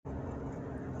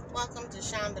Welcome to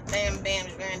Shonda Bam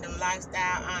Bam's Random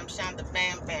Lifestyle. I'm Shonda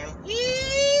Bam Bam. Yeehaw!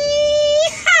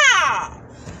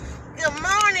 Good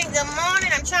morning, good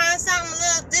morning. I'm trying something a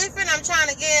little different. I'm trying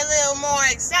to get a little more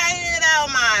excited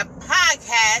about my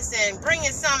podcast and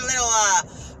bringing some little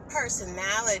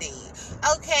personality.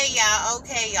 Okay,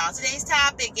 y'all. Today's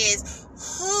topic is,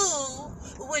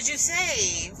 who would you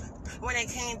save when it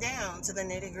came down to the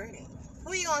nitty gritty?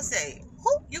 Who you gonna save?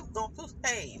 Who you gonna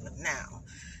save now?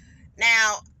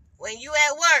 Now, when you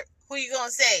at work, who you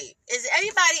gonna save? Is there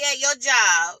anybody at your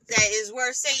job that is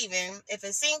worth saving if a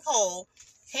sinkhole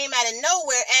came out of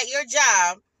nowhere at your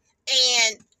job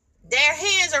and their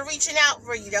hands are reaching out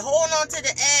for you? They're holding on to the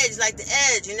edge, like the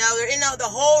edge, the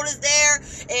hole is there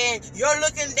and you're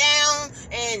looking down,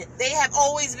 and they have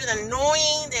always been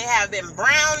annoying. They have been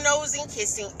brown nosing,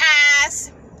 kissing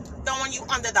ass, throwing you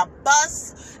under the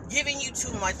bus, giving you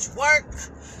too much work.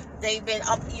 They've been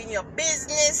up in your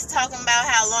business, talking about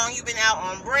how long you've been out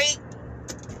on break.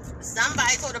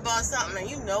 Somebody told about something and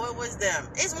you know it was them.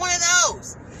 It's one of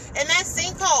those. And that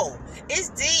sinkhole, it's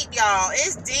deep, y'all.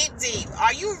 It's deep.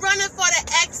 Are you running for the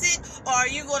exit, or are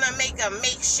you going to make a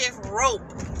makeshift rope?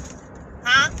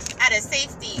 Out of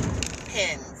safety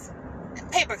pins.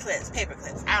 Paper clips.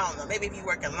 I don't know. Maybe if you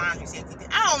work in laundry safety pins.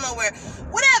 I don't know where.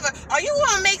 Whatever. Are you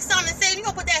going to make something and say, you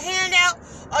going to put that hand out?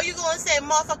 Or are you going to say,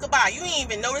 motherfucker, bye? You didn't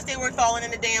even notice they were falling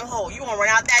in the damn hole. You going to run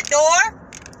out that door?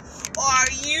 Or are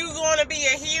you going to be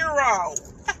a hero?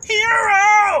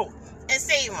 And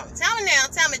save them. Tell me.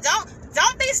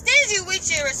 Don't be stingy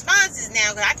with your responses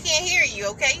now, because I can't hear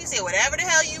you, okay? You say whatever the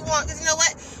hell you want, because you know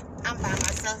what? I'm by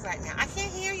myself right now. I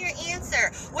can't hear your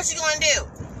answer. What you going to do?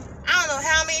 I don't know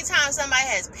how many times somebody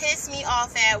has pissed me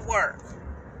off at work,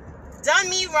 done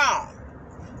me wrong,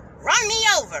 run me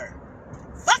over,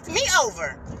 fucked me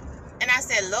over. And I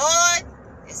said, Lord,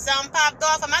 if something popped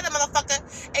off, I'm out of the motherfucker.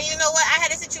 And you know what? I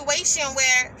had a situation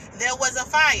where there was a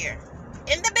fire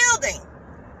in the building.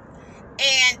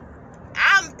 And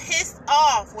I'm pissed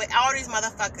off with all these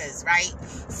motherfuckers, right?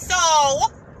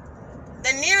 So,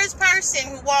 the nearest person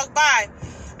who walked by,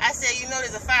 I said,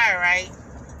 there's a fire, right?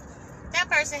 That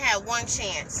person had one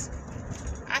chance.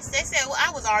 They said, well,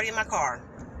 I was already in my car.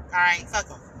 All right, fuck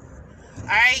them. All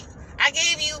right? I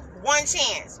gave you one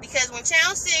chance, because when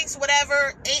Channel 6,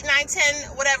 whatever, 8, 9, 10,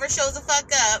 whatever, shows the fuck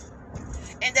up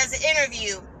and does an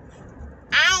interview,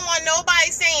 I don't want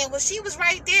nobody saying, well, she was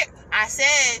right there. I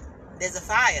said, there's a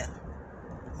fire,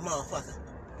 motherfucker,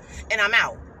 and I'm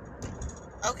out.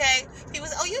 Okay? People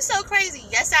say, oh, you so crazy.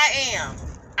 Yes, I am.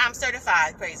 I'm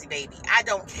certified crazy, baby. I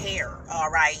don't care,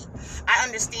 all right? I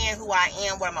understand who I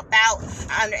am, what I'm about.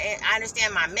 I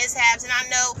understand my mishaps, and I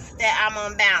know that I'm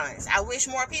unbalanced. I wish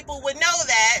more people would know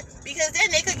that, because then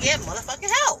they could get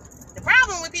motherfucking help. The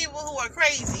problem with people who are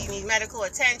crazy, need medical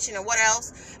attention or what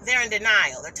else, they're in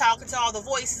denial. They're talking to all the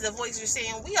voices are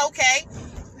saying, we okay.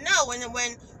 No, when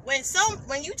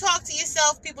you talk to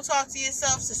yourself, people talk to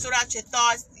yourself to sort out your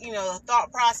thoughts,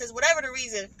 thought process, whatever the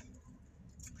reason.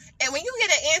 And when you get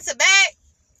an answer back,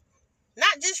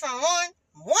 not just from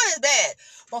one is bad,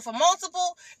 but for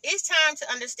multiple, it's time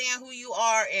to understand who you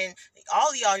are, and all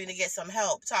of y'all need to get some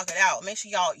help. Talk it out. Make sure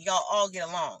y'all all get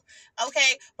along.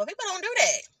 Okay? But people don't do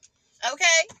that.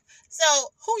 Okay?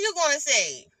 So, who you going to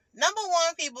save? Number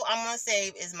one people I'm going to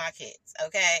save is my kids.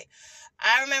 Okay?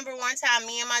 I remember one time,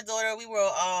 me and my daughter,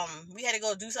 we had to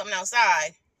go do something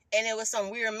outside, and there was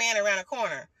some weird man around the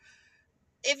corner.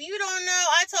 If you don't know,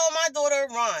 I told my daughter,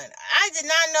 run. I did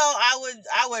not know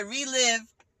I would relive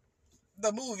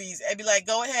the movies and be like,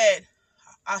 go ahead,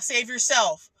 I'll save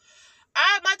yourself.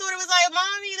 My daughter was like,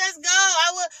 Mommy, let's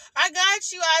go. I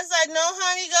got you. I was like, no,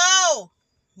 honey, go.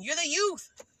 You're the youth.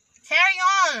 Carry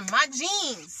on. My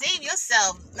genes. Save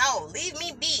yourself. No, leave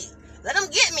me be. Let them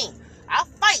get me. I'll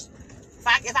fight.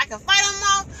 If I can fight them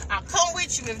off, I'll come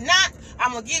with you. If not,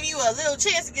 I'm going to give you a little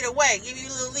chance to get away. Give you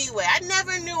a little leeway. I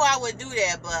never knew I would do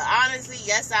that, but honestly,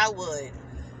 yes, I would.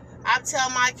 I tell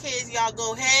my kids, y'all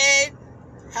go ahead,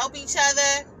 help each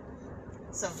other,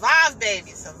 survive,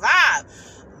 baby, survive.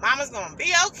 Mama's going to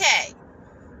be okay.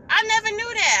 I never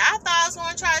knew that. I thought I was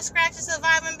going to try to scratch and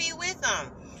survive and be with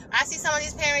them. I see some of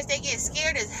these parents, they get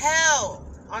scared as hell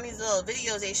on these little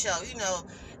videos they show,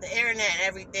 the internet and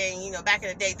everything. Back in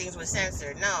the day, things were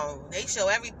censored. No, they show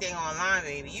everything online,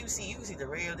 baby. You see the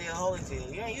real deal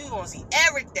Holyfield. You gonna see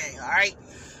everything, all right?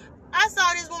 I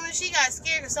saw this woman, she got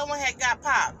scared because someone had got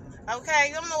popped. Okay,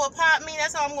 you don't know what pop mean?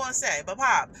 That's all I'm gonna say. But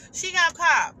pop, she got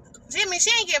popped. She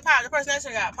didn't get popped. The person next to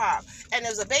her got popped, and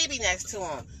there was a baby next to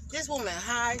him. This woman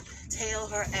hightailed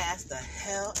her ass the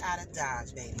hell out of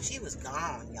Dodge, baby. She was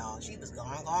gone, y'all. She was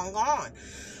gone.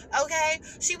 Okay,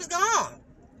 she was gone.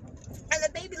 And the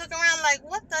baby looking around like,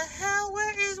 what the hell?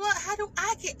 How do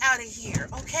I get out of here?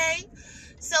 Okay?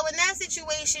 So in that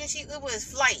situation, it was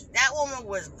flight. That woman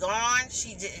was gone.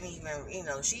 She didn't even,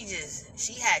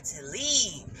 she had to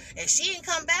leave. And she didn't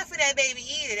come back for that baby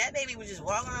either. That baby was just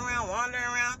walking around, wandering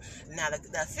around. Now,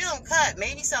 the film cut.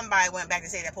 Maybe somebody went back to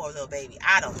say that poor little baby.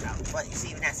 I don't know. But you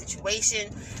see, in that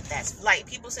situation, that's flight.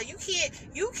 People say, you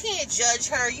can't judge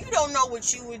her. You don't know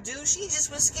what you would do. She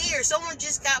just was scared. Someone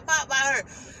just got popped by her.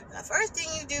 The first thing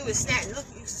you do is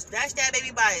snatch that baby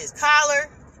by his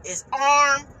collar, his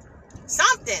arm,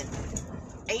 something,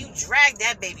 and you drag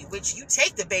that baby with you. You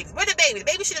take the baby. Where the baby? The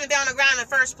baby shouldn't have been on the ground in the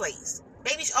first place.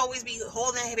 Baby should always be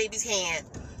holding the baby's hand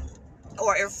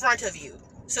or in front of you,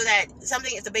 so that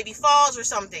if the baby falls or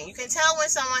something, you can tell when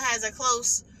someone has a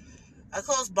close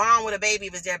bond with a baby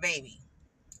if it's their baby.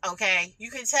 Okay,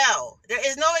 you can tell. There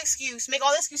is no excuse. Make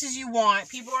all the excuses you want.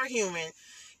 People are human.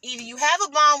 Either you have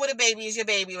a bond with a baby, it's your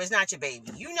baby, or it's not your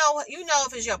baby. You know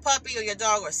if it's your puppy or your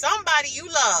dog or somebody you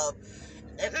love.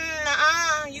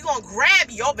 You gonna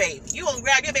grab your baby. You gonna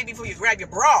grab your baby before you grab your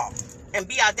bra and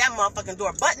be out that motherfucking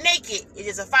door butt naked. It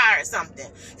is a fire or something,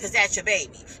 because that's your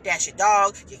baby. That's your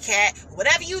dog, your cat,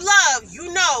 whatever you love.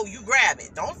 You grab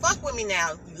it. Don't fuck with me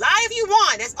now. Lie if you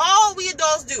want. That's all we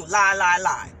adults do.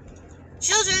 Lie.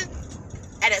 Children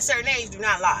at a certain age do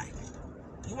not lie.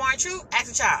 You want truth?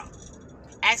 Ask a child.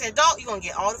 Ask an adult. You're gonna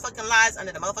get all the fucking lies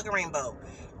under the motherfucking rainbow,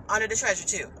 under the treasure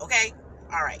too. Okay?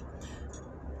 All right.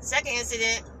 Second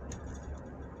incident,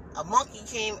 a monkey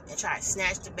came and tried to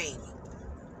snatch the baby.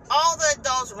 All the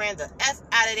adults ran the F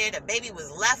out of there. The baby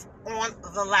was left on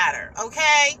the ladder,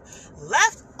 okay?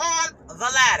 Left on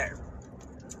the ladder.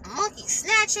 Monkey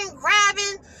snatching,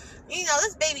 grabbing,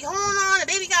 this baby holding on. The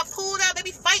baby got pulled out.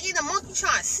 Baby fighting. The monkey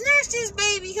trying to snatch this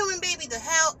human baby, the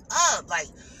hell up. Like,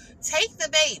 take the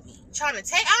baby. I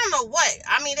don't know what.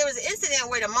 I mean, there was an incident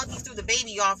where the monkey threw the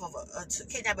baby off of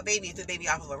kidnapped a baby and threw the baby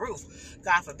off of a roof.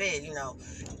 God forbid,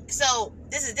 So,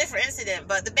 this is a different incident,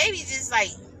 but the baby just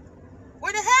like,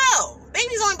 where the hell?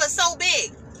 Baby's only but so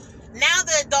big. Now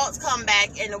the adults come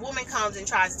back and the woman comes and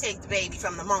tries to take the baby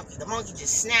from the monkey. The monkey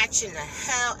just snatching the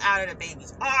hell out of the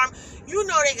baby's arm.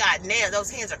 They got nails.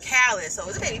 Those hands are callous. So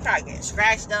the baby probably getting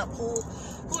scratched up, pulled.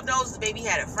 Who knows, the baby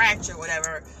had a fracture or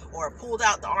whatever, or pulled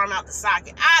out the arm out the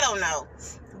socket. I don't know.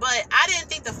 But I didn't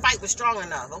think the fight was strong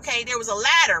enough, okay? There was a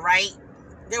ladder, right?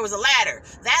 There was a ladder.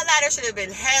 That ladder should have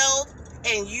been held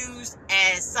and used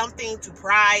as something to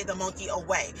pry the monkey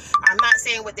away. I'm not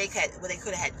saying what they could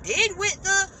have did with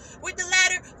the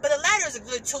ladder, but a ladder is a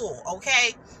good tool,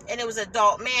 okay? And it was an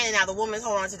adult man, and now the woman's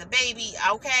holding on to the baby,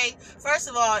 okay? First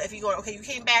of all, if you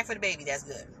came back for the baby, that's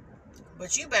good.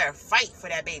 But you better fight for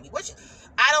that baby.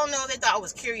 I don't know, they thought it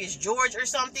was Curious George or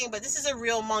something, but this is a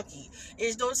real monkey.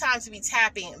 It's no time to be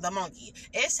tapping the monkey.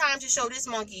 It's time to show this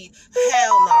monkey,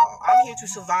 hell no, I'm here to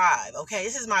survive, okay?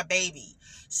 This is my baby.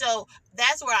 So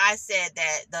that's where I said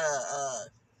that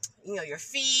your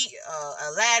feet,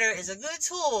 a ladder is a good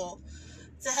tool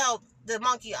to help the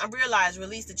monkey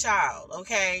release the child,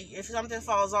 okay? If something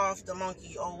falls off the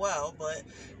monkey, oh well, but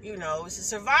it's a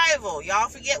survival. Y'all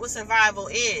forget what survival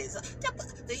is.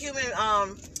 The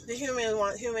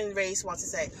human race wants to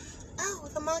say, oh,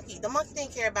 the monkey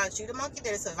didn't care about you. The monkey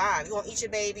didn't survive. You gonna eat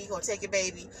your baby, you gonna take your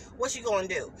baby. What you gonna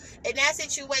do? In that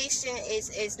situation,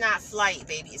 it's not flight,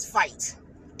 baby, it's fight.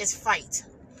 It's fight.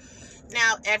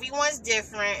 Now, everyone's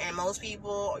different, and most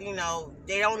people,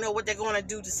 they don't know what they're going to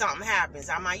do to something happens.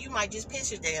 You might just piss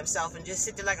your damn self and just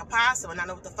sit there like a possum and not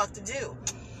know what the fuck to do.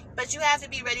 But you have to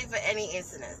be ready for any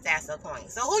incidents. That's the point.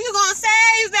 So who you going to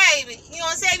save, baby? You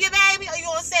going to save your baby, or you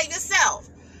going to save yourself?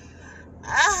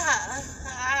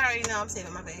 I already know I'm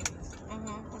saving my baby.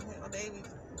 My baby.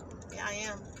 Yeah, I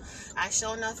am. I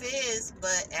sure enough is,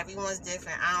 but everyone's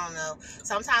different. I don't know.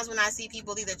 Sometimes when I see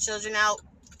people leave their children out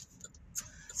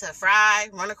to fry,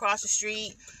 run across the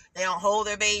street, they don't hold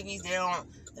their babies, they are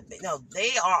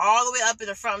all the way up in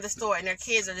the front of the store, and their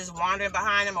kids are just wandering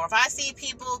behind them. Or if I see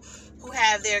people who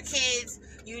have their kids,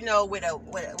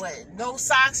 with no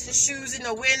socks and shoes in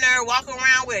the winter, walking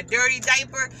around with a dirty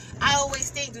diaper, I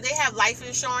always think, do they have life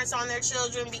insurance on their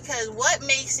children? Because what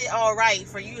makes it all right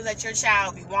for you to let your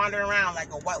child be wandering around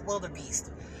like a white wildebeest?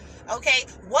 Okay,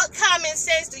 what common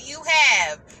sense do you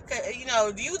have?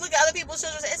 Do you look at other people's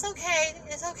children and say, it's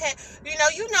okay.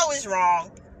 It's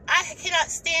wrong. I cannot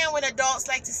stand when adults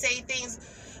like to say things,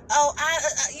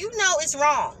 it's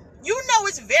wrong.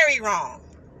 It's very wrong.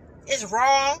 It's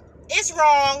wrong. It's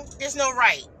wrong. There's no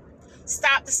right.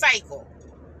 Stop the cycle.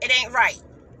 It ain't right.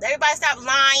 Everybody stop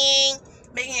lying,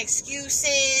 making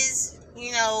excuses,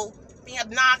 being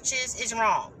obnoxious. It's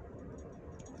wrong.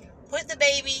 Put the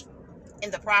baby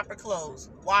in the proper clothes.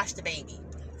 Wash the baby.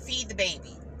 Feed the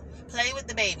baby. Play with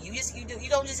the baby. You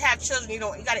don't just have children. You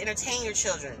got to entertain your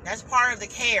children. That's part of the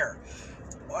care.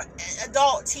 Or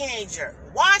adult, teenager.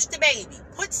 Wash the baby.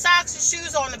 Put socks and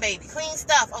shoes on the baby. Clean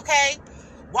stuff, okay?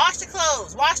 Wash the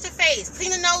clothes. Wash the face.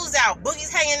 Clean the nose out.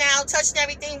 Boogies hanging out, touching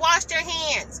everything. Wash their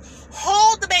hands.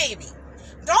 Hold the baby.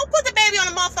 Don't put the baby on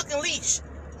a motherfucking leash.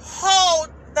 Hold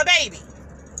the baby.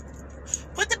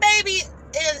 Put the baby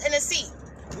in a seat.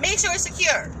 Make sure it's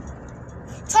secure.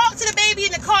 Talk to the baby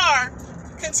in the car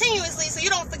continuously so you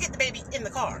don't forget the baby in the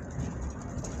car.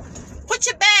 Put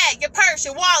your bag, your purse,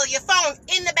 your wallet, your phone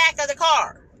in the back of the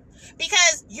car.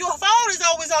 Because your phone is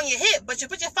always on your hip, but you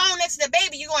put your phone next to the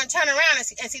baby, you're going to turn around and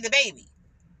see the baby.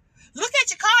 Look at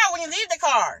your car when you leave the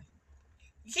car.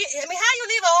 How you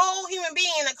leave a whole human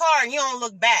being in the car and you don't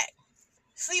look back?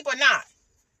 Sleep or not.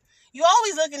 You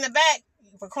always look in the back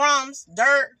for crumbs,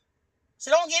 dirt.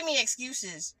 So don't give me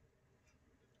excuses.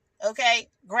 Okay?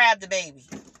 Grab the baby.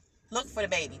 Look for the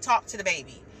baby. Talk to the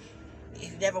baby.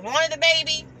 If you never wanted a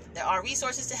baby, there are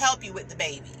resources to help you with the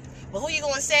baby. But who you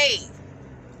going to save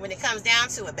when it comes down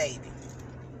to a baby?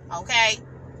 Okay?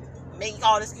 Make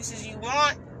all the excuses you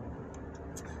want.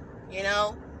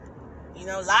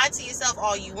 Lie to yourself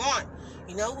all you want.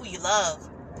 You know who you love.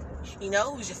 You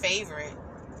know who's your favorite.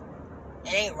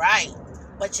 It ain't right,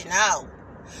 but you know.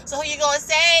 So who you going to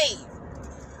save?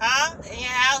 Huh? In your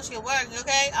house, your work,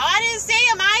 okay? Oh, I didn't see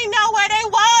them. I didn't know where they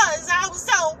was. I was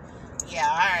so... Yeah,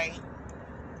 all right.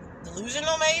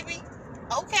 Delusional, maybe?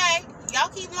 Okay. Y'all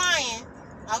keep lying.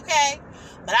 Okay.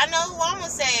 But I know who I'm going to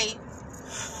save.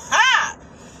 Ha!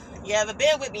 You ever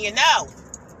been with me, you know.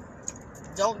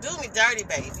 Don't do me dirty,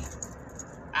 baby.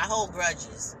 I hold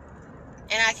grudges.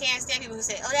 And I can't stand people who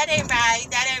say, oh, that ain't right.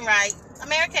 That ain't right.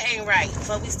 America ain't right.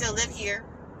 But we still live here.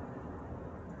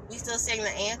 We still sing the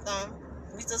anthem.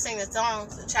 We still sing the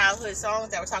songs, the childhood songs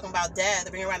that were talking about death.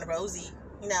 Bring around the Rosie.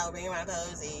 Bring around the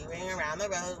Rosie. Bring around the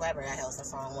Rose. Whatever the hell that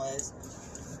song was.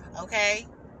 Okay?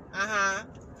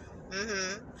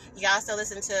 Y'all still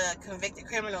listen to convicted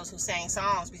criminals who sang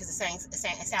songs because it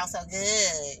sounds so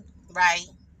good. Right?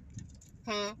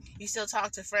 You still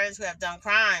talk to friends who have done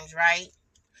crimes, right?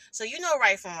 So you know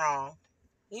right from wrong.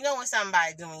 You know when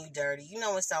somebody doing you dirty. You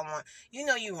know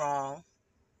you wrong.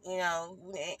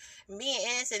 Being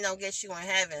innocent don't get you in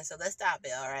heaven, so let's stop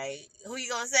it, all right? Who you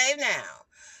gonna save now?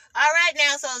 All right,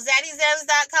 now, so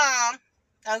ZaddyZems.com,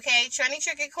 okay, Trendy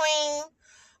Tricky Queen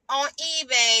on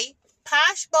eBay,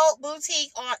 Posh Boat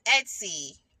Boutique on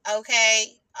Etsy,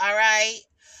 okay, all right,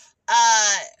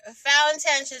 Foul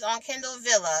Intentions on Kindle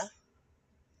Villa.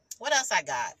 What else I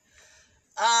got?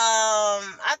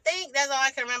 I think that's all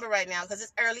I can remember right now because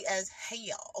it's early as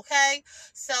hell, okay?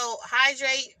 So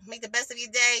hydrate, make the best of your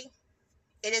day.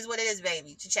 It is what it is,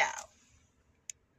 baby. Ciao.